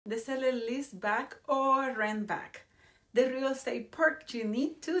the seller lease back or rent back, the real estate perk you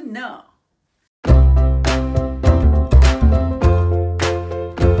need to know.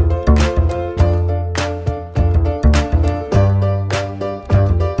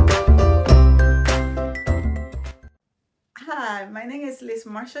 Hi, my name is Liz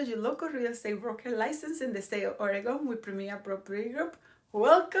Marshall, your local real estate broker licensed in the state of Oregon with Premier Property Group.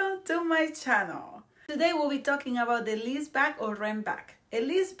 Welcome to my channel. Today we'll be talking about the leaseback or rent back. A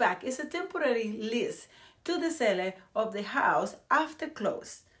leaseback is a temporary lease to the seller of the house after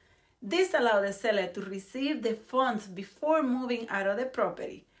close. This allows the seller to receive the funds before moving out of the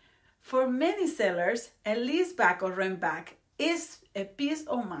property. For many sellers, a leaseback or rent back is a peace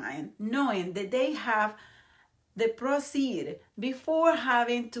of mind knowing that they have the proceeds before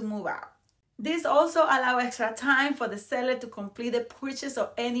having to move out. This also allows extra time for the seller to complete the purchase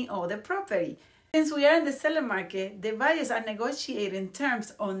of any other property. Since we are in the seller market, the buyers are negotiating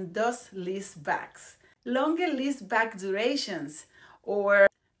terms on those leasebacks. Longer leaseback durations or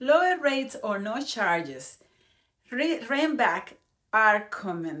lower rates or no charges. Rent back are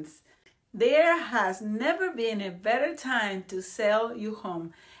common. There has never been a better time to sell your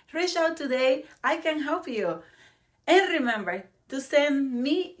home. Reach out today, I can help you. And remember to send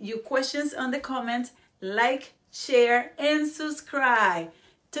me your questions on the comments, like, share, and subscribe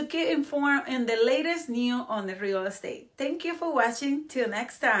to keep informed in the latest news on the real estate. Thank you for watching. Till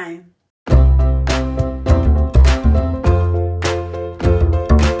next time.